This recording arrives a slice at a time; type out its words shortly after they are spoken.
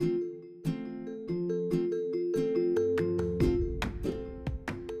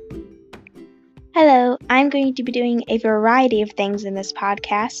I'm going to be doing a variety of things in this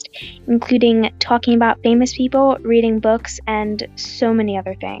podcast, including talking about famous people, reading books, and so many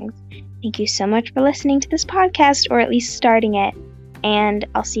other things. Thank you so much for listening to this podcast, or at least starting it, and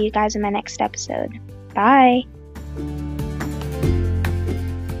I'll see you guys in my next episode. Bye!